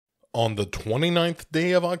On the 29th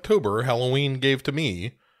day of October, Halloween gave to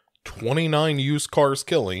me 29 used cars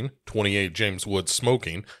killing, 28 James Woods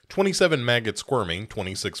smoking, 27 maggots squirming,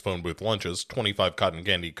 26 phone booth lunches, 25 cotton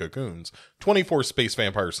candy cocoons, 24 space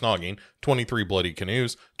vampire snogging, 23 bloody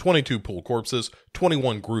canoes, 22 pool corpses,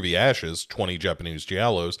 21 groovy ashes, 20 Japanese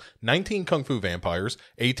giallos, 19 kung fu vampires,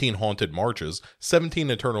 18 haunted marches, 17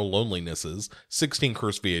 eternal lonelinesses, 16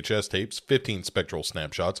 cursed VHS tapes, 15 spectral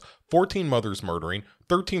snapshots, 14 mothers murdering,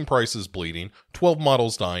 13 prices bleeding, 12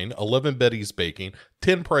 models dying, 11 Bettys baking,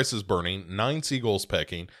 10 prices burning, 9 seagulls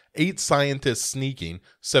pecking, 8 scientists sneaking,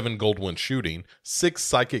 7 Goldwyn shooting, 6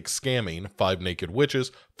 psychics scamming, 5 naked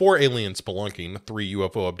witches, 4 aliens spelunking, 3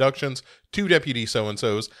 UFO abductions, 2 deputy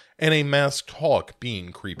so-and-sos, and a masked hawk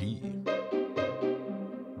being creepy.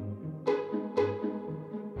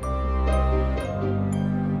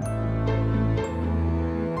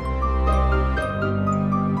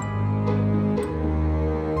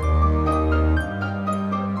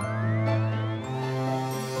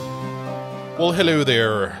 Well, hello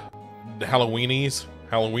there, Halloweeneries.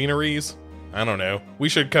 I don't know. We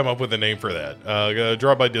should come up with a name for that.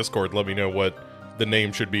 Drop by Discord. Let me know what the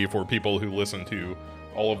name should be for people who listen to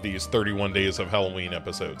all of these 31 days of Halloween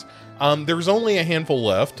episodes. There's only a handful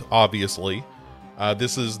left, obviously.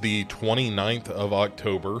 This is the 29th of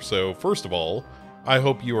October. So first of all, I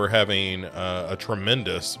hope you are having a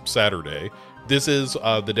tremendous Saturday. This is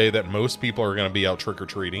the day that most people are going to be out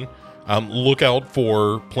trick-or-treating. Look out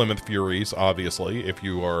for Plymouth Furies, obviously, if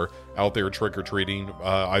you are out there trick-or-treating,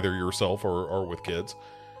 either yourself or with kids.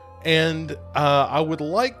 And I would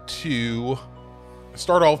like to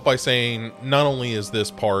start off by saying, not only is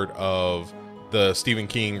this part of the Stephen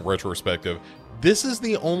King retrospective, this is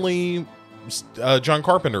the only John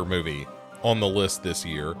Carpenter movie on the list this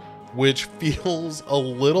year, which feels a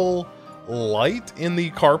little light in the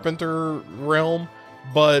Carpenter realm,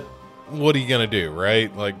 but what are you gonna do,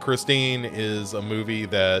 right? Like, Christine is a movie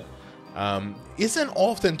that isn't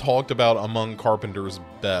often talked about among Carpenter's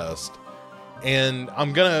best, and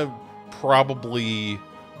I'm gonna probably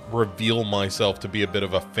reveal myself to be a bit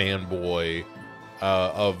of a fanboy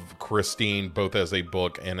of Christine, both as a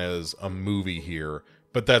book and as a movie here,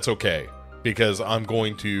 but that's okay, because I'm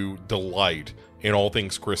going to delight in all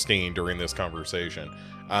things Christine during this conversation.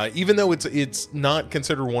 Even though it's not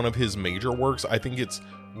considered one of his major works, I think it's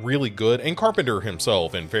really good. And Carpenter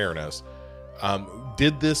himself, in fairness,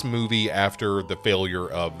 did this movie after the failure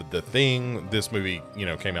of The Thing. This movie,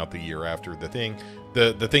 came out the year after The Thing.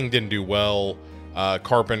 The Thing didn't do well.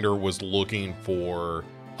 Carpenter was looking for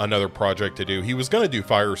another project to do. He was going to do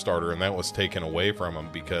Firestarter, and that was taken away from him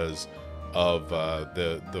because of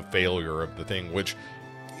the failure of The Thing, which,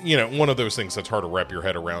 one of those things that's hard to wrap your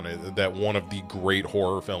head around, that one of the great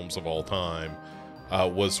horror films of all time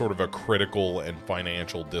was sort of a critical and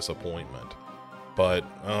financial disappointment. But,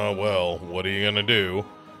 well, what are you gonna do?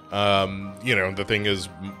 The Thing is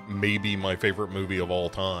maybe my favorite movie of all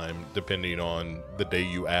time, depending on the day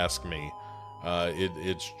you ask me.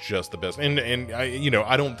 It's just the best. And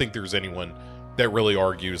I don't think there's anyone that really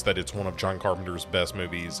argues that it's one of John Carpenter's best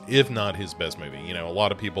movies, if not his best movie. A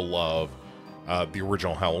lot of people love the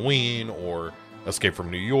original Halloween, or Escape from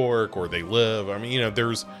New York, or They Live. I mean,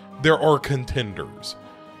 there are contenders,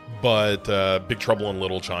 but Big Trouble in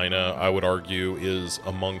Little China, I would argue, is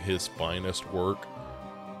among his finest work,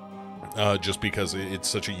 just because it's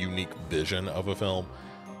such a unique vision of a film.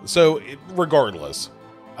 So, regardless,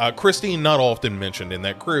 Christine, not often mentioned in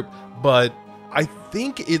that group, but I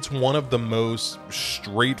think it's one of the most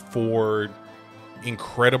straightforward,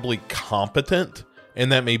 incredibly competent,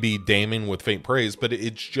 and that may be damning with faint praise, but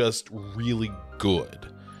it's just really good.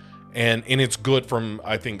 And it's good from,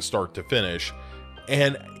 I think, start to finish.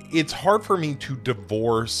 And it's hard for me to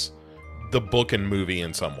divorce the book and movie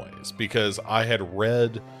in some ways, because I had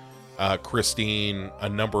read Christine a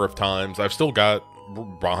number of times. I've still got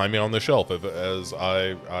behind me on the shelf, as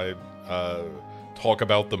I talk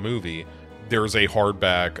about the movie. There's a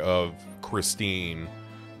hardback of Christine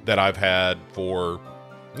that I've had for,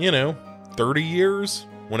 30 years.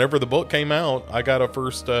 Whenever the book came out, I got a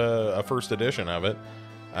first edition of it,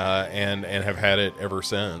 and have had it ever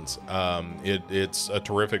since. It's a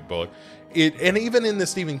terrific book. And even in the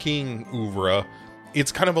Stephen King oeuvre,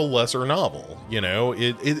 it's kind of a lesser novel,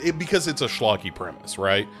 because it's a schlocky premise,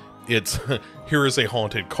 right? It's here is a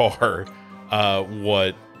haunted car,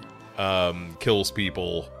 what kills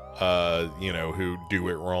people, who do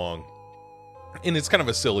it wrong, and it's kind of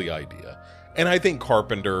a silly idea. And I think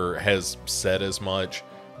Carpenter has said as much,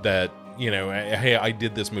 that, hey, I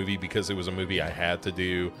did this movie because it was a movie I had to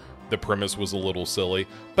do. The premise was a little silly.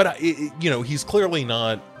 But, he's clearly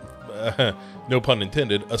not no pun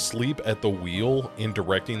intended, asleep at the wheel in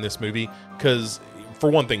directing this movie. Because, for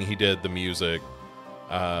one thing, he did the music,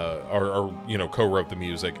 or co-wrote the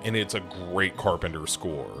music, and it's a great Carpenter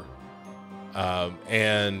score.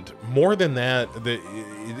 And more than that,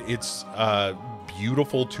 it's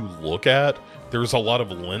beautiful to look at. There's a lot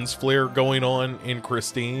of lens flare going on in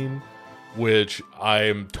Christine, which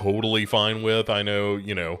I'm totally fine with. I know,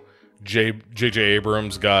 J.J.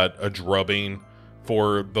 Abrams got a drubbing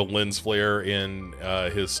for the lens flare in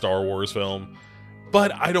his Star Wars film,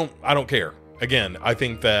 but I don't care. Again, I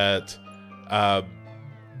think that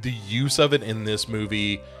the use of it in this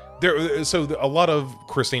movie, so a lot of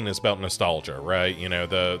Christine is about nostalgia, right?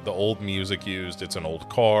 The old music used, it's an old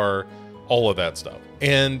car, all of that stuff,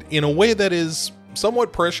 and in a way that is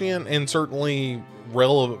somewhat prescient and certainly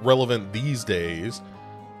relevant these days.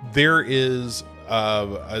 There is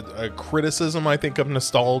a criticism, I think, of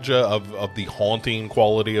nostalgia, of the haunting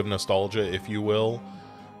quality of nostalgia, if you will,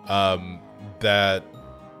 that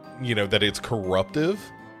it's corruptive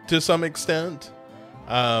to some extent,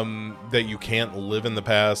 that you can't live in the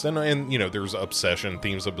past, and there's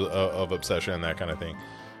themes of obsession and that kind of thing,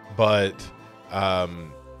 but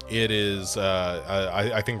it is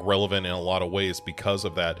I think relevant in a lot of ways because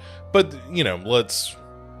of that. But let's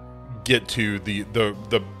get to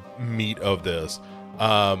the meat of this.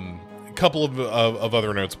 A couple of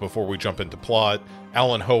other notes before we jump into plot.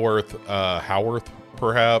 Alan Howarth,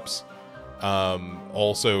 perhaps,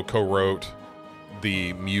 also co-wrote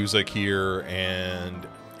the music here, and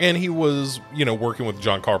he was working with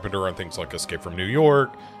John Carpenter on things like Escape from New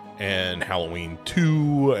York and Halloween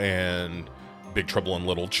 2 and Big Trouble in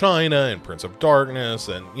Little China and Prince of Darkness,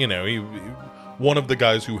 and he one of the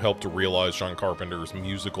guys who helped to realize John Carpenter's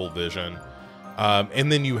musical vision.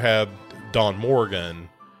 And then you have Don Morgan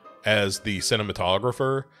as the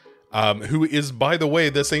cinematographer, who is, by the way,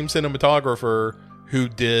 the same cinematographer who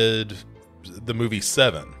did the movie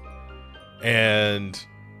Seven. And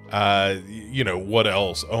what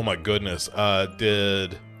else? Oh my goodness.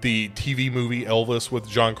 Did the TV movie Elvis with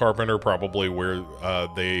John Carpenter, probably where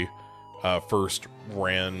they first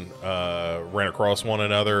ran across one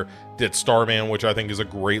another. Did Starman, which I think is a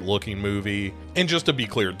great looking movie. And just to be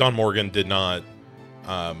clear, Don Morgan did not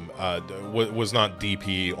was not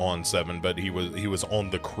DP on Seven, but he was on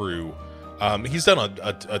the crew. He's done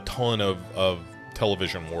a ton of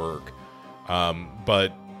television work,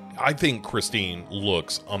 but I think Christine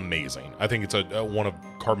looks amazing. I think it's one of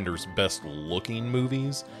Carpenter's best looking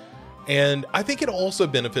movies, and I think it also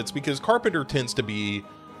benefits because Carpenter tends to be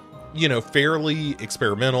fairly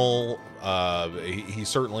experimental. He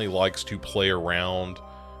certainly likes to play around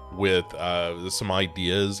with some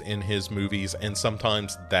ideas in his movies, and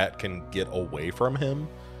sometimes that can get away from him.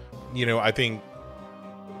 I think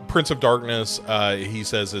Prince of Darkness, he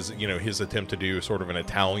says, is his attempt to do sort of an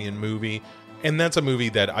Italian movie, and that's a movie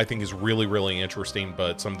that I think is really, really interesting,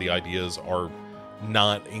 but some of the ideas are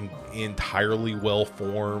not entirely well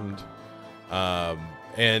formed,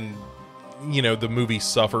 and the movie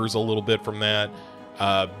suffers a little bit from that.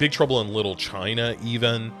 Big Trouble in Little China,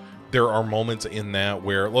 even, there are moments in that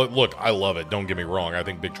where, look, I love it, don't get me wrong. I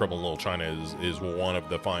think Big Trouble in Little China is one of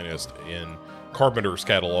the finest in Carpenter's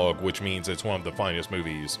catalog, which means it's one of the finest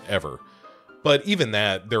movies ever. But even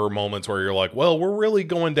that, there are moments where you're like, well, we're really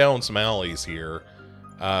going down some alleys here.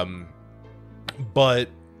 But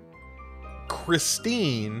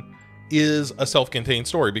Christine is a self-contained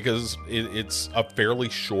story because it's a fairly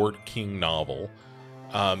short King novel.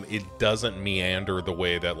 It doesn't meander the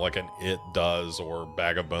way that like an It does, or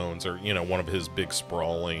Bag of Bones, or one of his big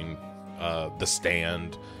sprawling The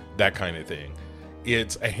Stand, that kind of thing.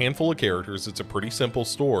 It's a handful of characters. It's a pretty simple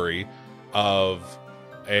story of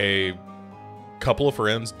a couple of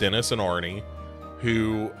friends, Dennis and Arnie,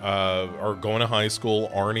 who are going to high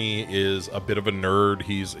school. Arnie is a bit of a nerd.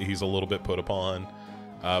 He's a little bit put upon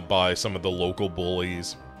by some of the local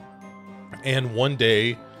bullies, and one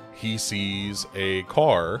day he sees a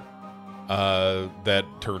car that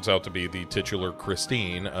turns out to be the titular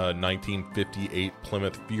Christine, 1958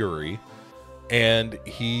 Plymouth Fury, and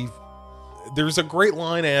there's a great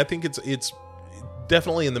line, and I think it's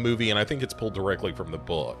definitely in the movie, and I think it's pulled directly from the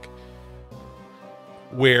book,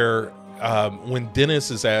 where when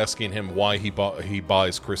Dennis is asking him why he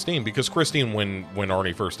buys Christine, because Christine, when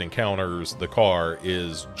Arnie first encounters the car,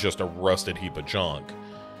 is just a rusted heap of junk.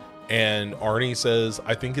 And Arnie says,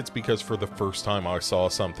 I think it's because for the first time I saw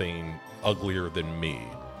something uglier than me,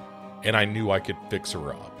 and I knew I could fix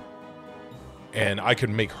her up, and I could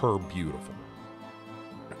make her beautiful.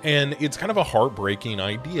 And it's kind of a heartbreaking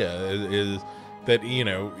idea, is that,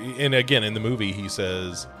 and again, in the movie he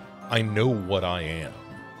says, I know what I am.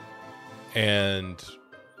 And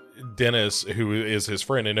Dennis, who is his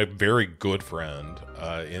friend and a very good friend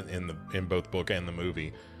in both book and the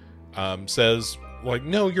movie, says, like,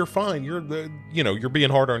 no, you're fine. You're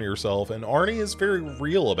being hard on yourself. And Arnie is very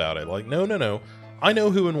real about it. Like, no. I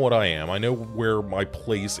know who and what I am. I know where my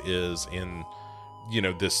place is in,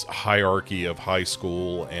 this hierarchy of high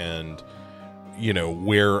school, and,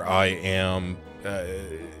 where I am,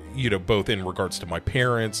 both in regards to my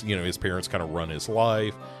parents. His parents kind of run his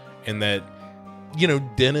life, and that,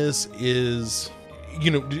 Dennis is,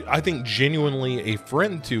 I think genuinely a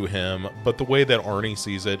friend to him, but the way that Arnie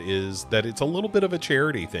sees it is that it's a little bit of a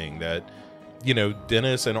charity thing, that,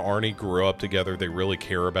 Dennis and Arnie grew up together. They really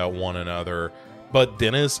care about one another, but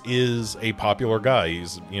Dennis is a popular guy.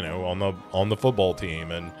 He's, on the football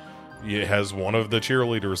team, and he has one of the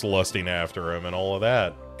cheerleaders lusting after him and all of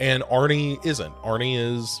that. And Arnie isn't. Arnie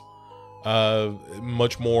is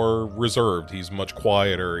much more reserved. He's much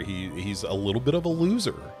quieter. He's a little bit of a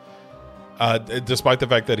loser, despite the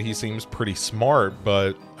fact that he seems pretty smart.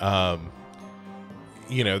 But at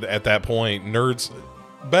that point, nerds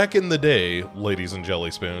back in the day, ladies and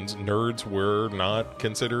jelly spoons, nerds were not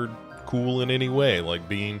considered cool in any way. Like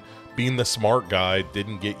being the smart guy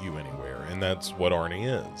didn't get you anywhere, and that's what Arnie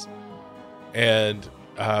is. And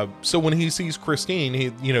so when he sees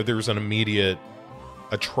Christine, there's an immediate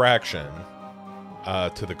attraction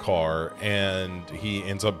to the car, and he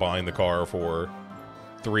ends up buying the car for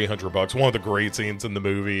 $300. One of the great scenes in the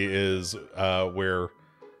movie is where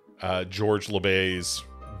George LeBay's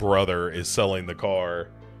brother is selling the car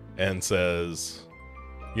and says,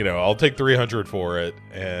 I'll take $300 for it,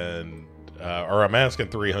 and or I'm asking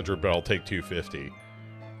 $300, but I'll take $250.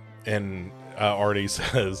 And Arnie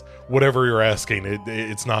says, whatever you're asking,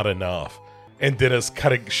 it's not enough. And Dennis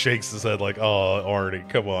kind of shakes his head like, oh, Arnie,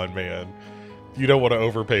 come on, man. You don't want to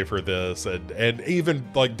overpay for this. And even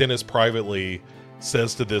like Dennis privately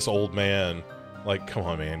says to this old man, like, come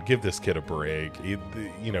on, man, give this kid a break. He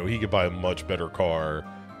could buy a much better car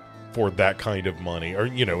for that kind of money. Or,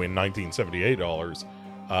 in 1978 dollars,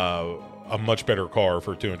 a much better car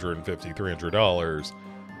for $250, $300.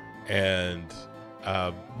 And,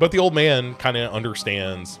 but the old man kind of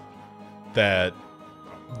understands that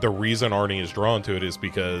the reason Arnie is drawn to it is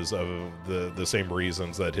because of the same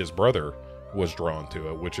reasons that his brother was drawn to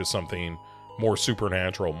it, which is something more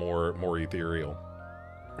supernatural, more ethereal.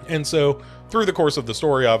 And so through the course of the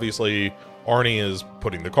story, obviously Arnie is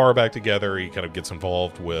putting the car back together. He kind of gets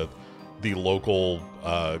involved with the local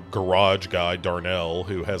garage guy, Darnell,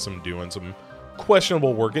 who has him doing some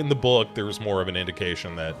questionable work. In the book, there's more of an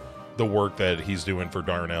indication that the work that he's doing for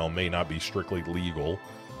Darnell may not be strictly legal.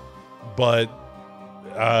 But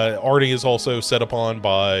Arnie is also set upon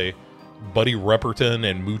by Buddy Repperton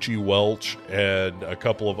and Moochie Welch and a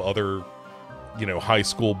couple of other, high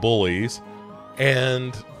school bullies.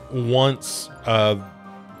 And once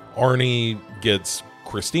Arnie gets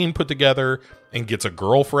Christine put together and gets a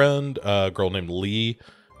girlfriend, a girl named Lee.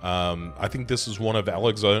 I think this is one of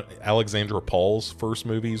Alexandra Paul's first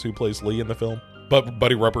movies, who plays Lee in the film. But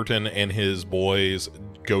Buddy Repperton and his boys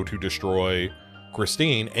go to destroy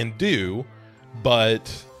Christine, and do,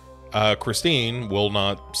 but Christine will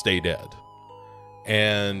not stay dead.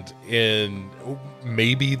 And in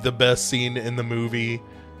maybe the best scene in the movie,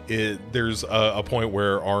 there's a point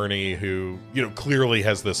where Arnie, who clearly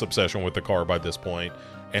has this obsession with the car by this point,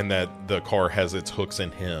 and that the car has its hooks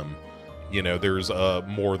in him, there's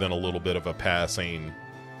more than a little bit of a passing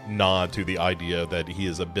nod to the idea that he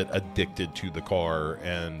is a bit addicted to the car,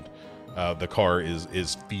 and the car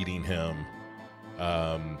is feeding him.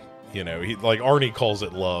 Arnie calls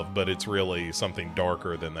it love, but it's really something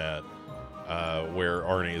darker than that, where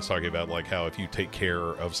Arnie is talking about like how if you take care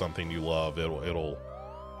of something you love, it'll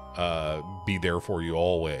be there for you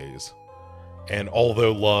always. And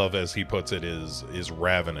although love, as he puts it, is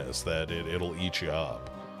ravenous, that it'll eat you up.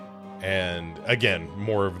 And again,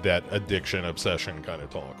 more of that addiction, obsession kind of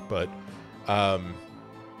talk. But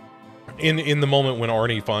in the moment when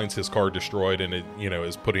Arnie finds his car destroyed and it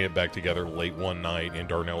is putting it back together late one night in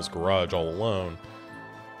Darnell's garage all alone,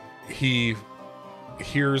 he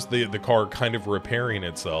hears the car kind of repairing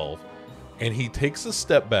itself, and he takes a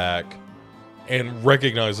step back and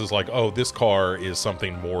recognizes like, oh, this car is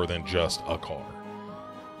something more than just a car.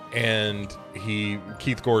 And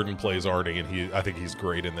Keith Gordon plays Arnie, and I think he's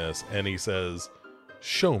great in this, and he says,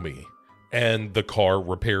 show me. And the car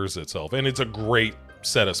repairs itself, and it's a great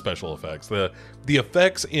set of special effects. The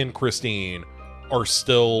effects in Christine are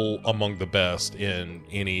still among the best in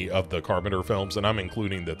any of the Carpenter films, and I'm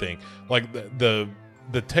including the thing like the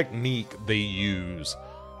technique they use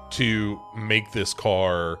to make this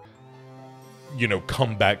car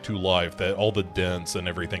come back to life, that all the dents and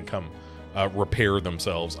everything come repair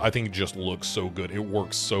themselves. I think it just looks so good. It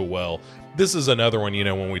works so well. This is another one,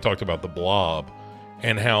 when we talked about The Blob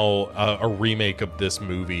and how a remake of this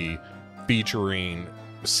movie featuring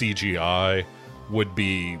CGI would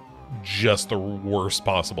be just the worst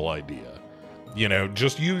possible idea.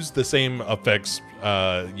 Just use the same effects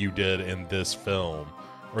you did in this film,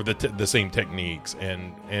 or the same techniques,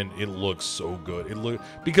 and it looks so good.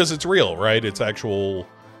 Because it's real, right? It's actual,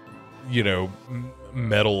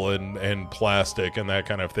 metal and plastic and that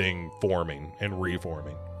kind of thing forming and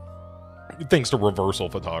reforming, thanks to reversal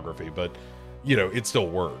photography. But it still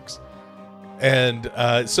works. And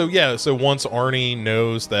so once Arnie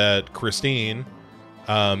knows that Christine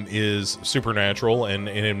is supernatural and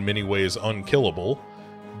in many ways unkillable,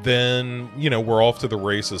 then we're off to the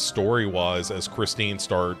races story-wise as Christine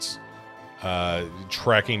starts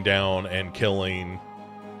tracking down and killing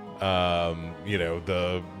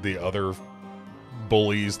the other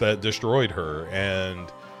bullies that destroyed her,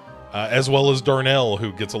 and as well as Darnell,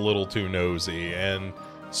 who gets a little too nosy and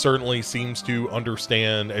certainly seems to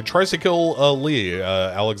understand and tries to kill Lee,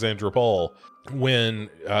 Alexandra Paul, when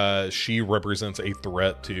she represents a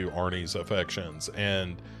threat to Arnie's affections.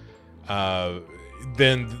 And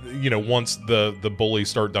then once the bullies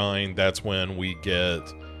start dying, that's when we get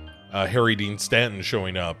Harry Dean Stanton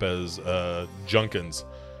showing up as Junkins,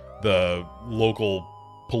 the local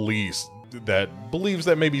police that believes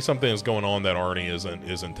that maybe something is going on that Arnie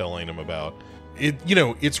isn't telling him about.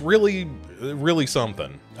 It's really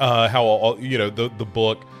something. How the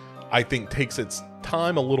book, I think, takes its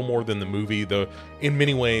time a little more than the movie, though. In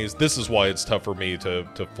many ways, this is why it's tough for me to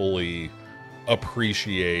fully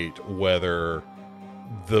appreciate whether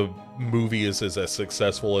the movie is as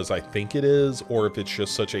successful as I think it is, or if it's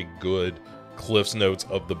just such a good Cliff's Notes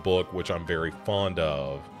of the book, which I'm very fond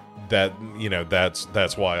of.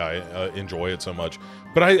 That's why I enjoy it so much.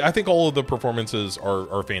 But I think all of the performances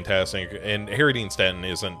are fantastic, and Harry Dean Stanton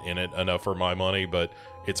isn't in it enough for my money, but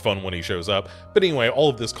it's fun when he shows up. But anyway, all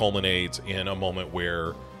of this culminates in a moment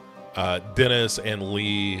where Dennis and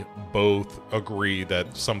Lee both agree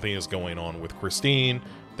that something is going on with Christine,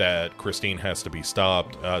 that Christine has to be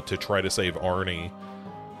stopped to try to save Arnie.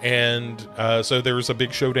 And so there's a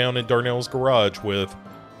big showdown in Darnell's garage with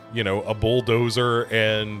a bulldozer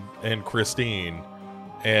and Christine,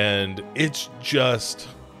 and it's just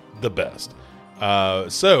the best.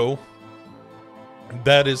 So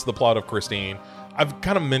that is the plot of Christine. I've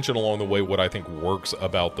kind of mentioned along the way what I think works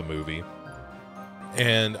about the movie,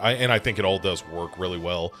 and I think it all does work really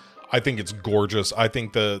well. I think it's gorgeous. I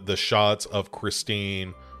think the shots of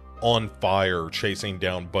Christine on fire chasing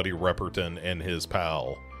down Buddy Repperton and his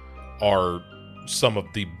pal are some of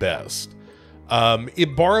the best.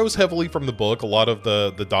 It borrows heavily from the book. A lot of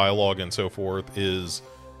the dialogue and so forth is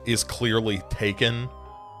clearly taken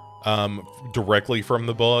directly from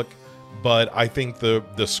the book. But I think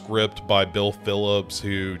the script by Bill Phillips,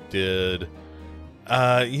 who did,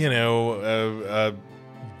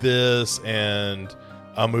 this and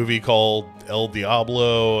a movie called El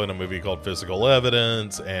Diablo and a movie called Physical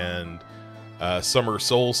Evidence and Summer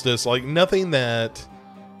Solstice, like nothing that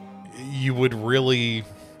you would really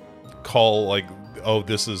call like, oh,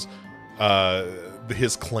 this is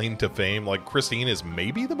his claim to fame. Like, Christine is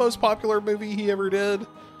maybe the most popular movie he ever did.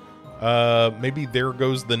 Maybe There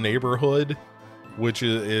Goes the Neighborhood, which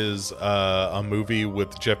is a movie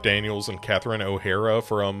with Jeff Daniels and Catherine O'Hara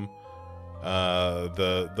from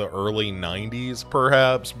the early 90s,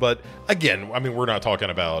 perhaps. But again, I mean, we're not talking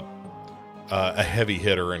about a heavy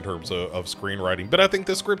hitter in terms of screenwriting. But I think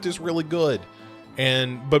the script is really good.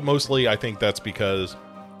 But mostly I think that's because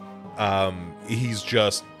he's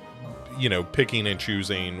just, picking and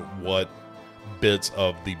choosing what bits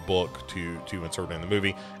of the book to insert in the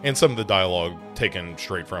movie, and some of the dialogue taken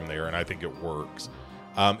straight from there, and I think it works.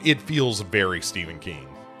 It feels very Stephen King,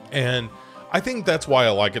 and I think that's why I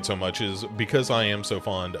like it so much, is because I am so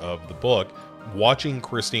fond of the book. Watching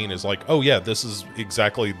Christine is like, oh yeah, this is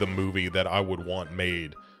exactly the movie that I would want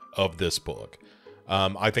made of this book.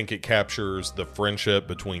 I think it captures the friendship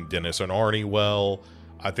between Dennis and Arnie well.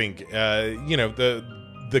 I think,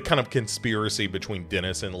 the kind of conspiracy between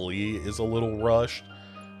Dennis and Lee is a little rushed,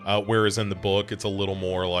 whereas in the book, it's a little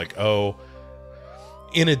more like, oh,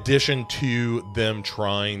 in addition to them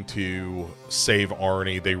trying to save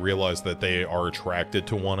Arnie, they realize that they are attracted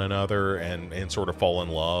to one another and sort of fall in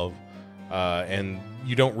love. And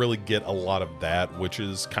you don't really get a lot of that, which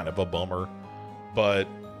is kind of a bummer. But,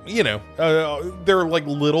 there are like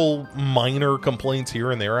little minor complaints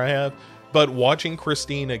here and there I have. But watching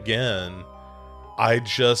Christine again, I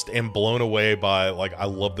just am blown away by, like, I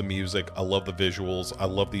love the music, I love the visuals, I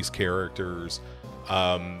love these characters.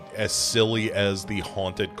 As silly as the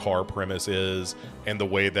haunted car premise is, and the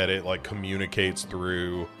way that it, like, communicates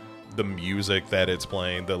through the music that it's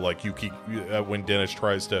playing, that, like, you keep, when Dennis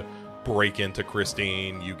tries to break into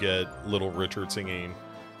Christine, you get Little Richard singing,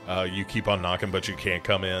 you keep on knocking but you can't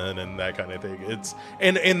come in, and that kind of thing. It's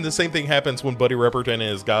and the same thing happens when Buddy Repperton and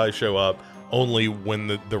his guys show up, only when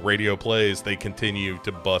the radio plays, they continue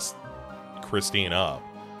to Christine up.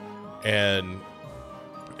 And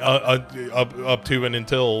up to and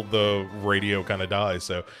until the radio kind of dies.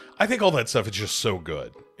 So I think all that stuff is just so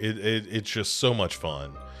good. It's just so much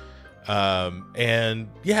fun. And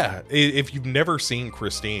yeah, if you've never seen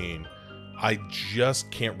Christine, I just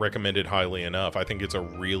can't recommend it highly enough. I think it's a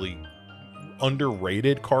really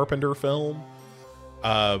underrated Carpenter film.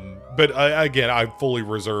 But I fully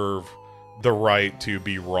reserve the right to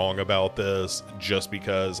be wrong about this, just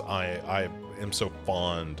because I am so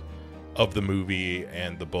fond of the movie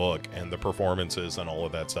and the book and the performances and all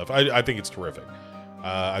of that stuff. I think it's terrific.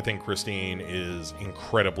 I think Christine is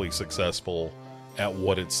incredibly successful at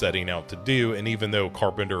what it's setting out to do, and even though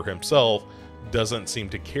Carpenter himself doesn't seem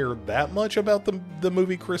to care that much about the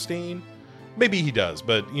movie Christine, maybe he does,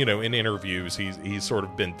 but you know, in interviews he's sort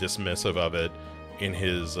of been dismissive of it in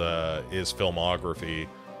his filmography,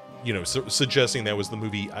 you know, suggesting that was the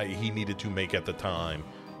movie he needed to make at the time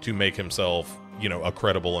to make himself, you know, a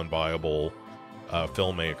credible and viable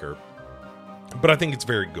filmmaker. But I think it's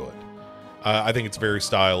very good. I think it's very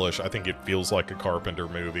stylish. I think it feels like a Carpenter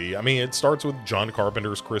movie. I mean, it starts with John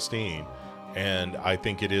Carpenter's Christine, and I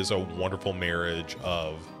think it is a wonderful marriage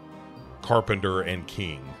of Carpenter and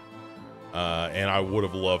King. And I would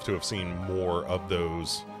have loved to have seen more of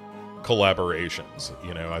those collaborations.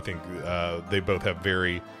 You know, I think they both have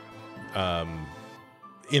very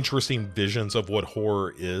interesting visions of what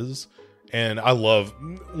horror is. And I love,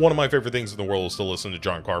 one of my favorite things in the world is to listen to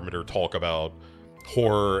John Carpenter talk about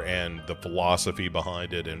horror and the philosophy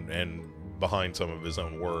behind it, and behind some of his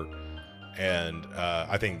own work. And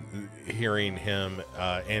I think hearing him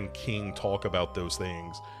and King talk about those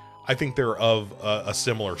things, I think they're of a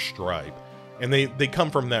similar stripe. And they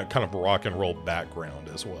come from that kind of rock and roll background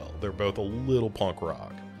as well. They're both a little punk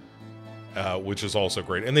rock, which is also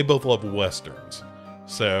great. And they both love Westerns.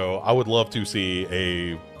 So I would love to see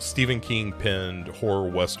a Stephen King penned horror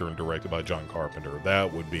Western directed by John Carpenter.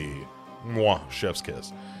 That would be mwah, chef's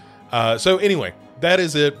kiss. So anyway, that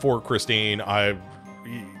is it for Christine. I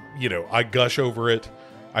gush over it.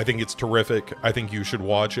 I think it's terrific. I think you should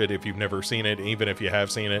watch it if you've never seen it, even if you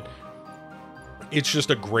have seen it. It's just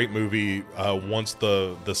a great movie. Once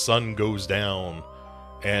the sun goes down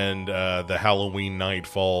and the Halloween night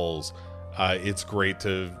falls, it's great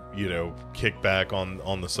to, you know, kick back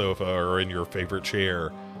on the sofa or in your favorite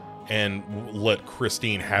chair and let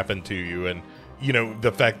Christine happen to you. And, you know,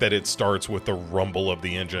 the fact that it starts with the rumble of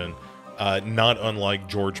the engine, not unlike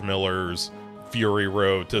George Miller's Fury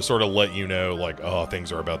Road, to sort of let you know, like, oh,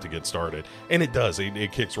 things are about to get started. And it does.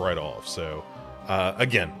 It kicks right off. So,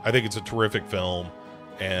 again, I think it's a terrific film,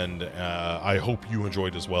 and I hope you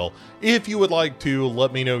enjoyed as well. If you would like to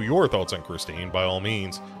let me know your thoughts on Christine, by all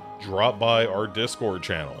means, drop by our Discord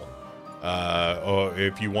channel. Or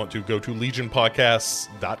if you want to go to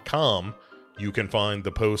legionpodcasts.com, you can find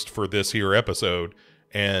the post for this here episode,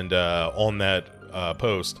 and on that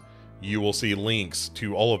post, you will see links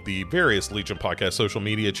to all of the various Legion Podcast social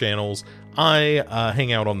media channels. I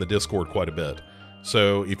hang out on the Discord quite a bit,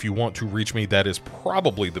 so if you want to reach me, that is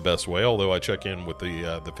probably the best way, although I check in with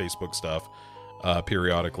the Facebook stuff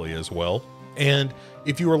periodically as well. And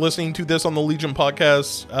if you are listening to this on the Legion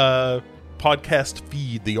Podcast podcast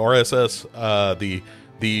feed, the RSS,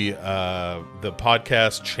 the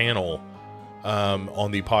podcast channel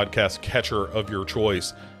on the podcast catcher of your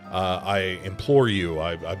choice, I implore you,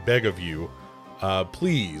 I beg of you,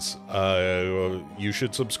 please, you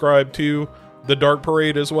should subscribe to The Dark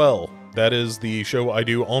Parade as well. That is the show I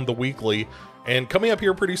do on the weekly, and coming up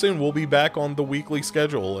here pretty soon, we'll be back on the weekly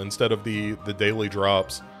schedule instead of the daily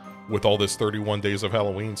drops with all this 31 days of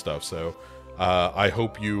Halloween stuff. So I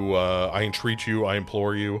hope you, I entreat you, I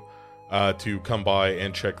implore you to come by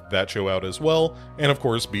and check that show out as well. And of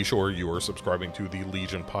course, be sure you are subscribing to the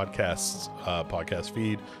Legion Podcasts podcast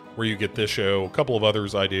feed, where you get this show, a couple of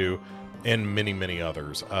others I do, and many, many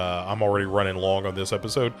others. I'm already running long on this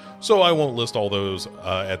episode, so I won't list all those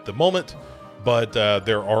at the moment. But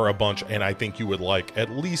there are a bunch, and I think you would like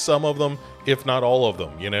at least some of them, if not all of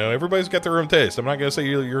them. You know, everybody's got their own taste. I'm not going to say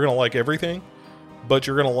you're going to like everything, but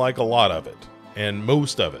you're going to like a lot of it, and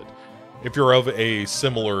most of it. If you're of a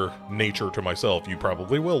similar nature to myself, you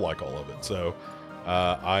probably will like all of it. So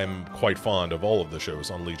I'm quite fond of all of the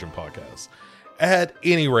shows on Legion Podcasts. At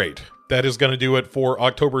any rate, that is going to do it for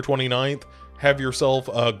October 29th. Have yourself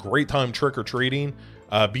a great time trick-or-treating.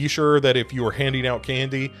 Be sure that if you are handing out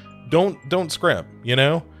candy, don't scrimp, you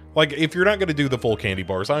know? Like, if you're not going to do the full candy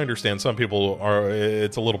bars, I understand some people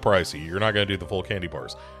it's a little pricey. You're not going to do the full candy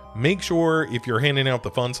bars. Make sure if you're handing out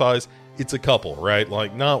the fun size, it's a couple, right?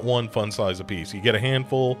 Like, not one fun size apiece. You get a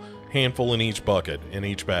handful in each bucket, in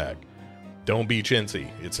each bag. Don't be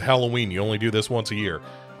chintzy. It's Halloween. You only do this once a year.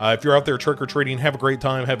 If you're out there trick-or-treating, have a great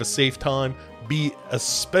time. Have a safe time. Be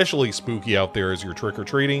especially spooky out there as you're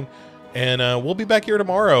trick-or-treating. And we'll be back here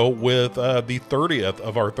tomorrow with the 30th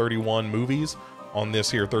of our 31 movies on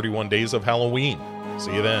this here 31 Days of Halloween.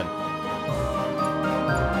 See you then.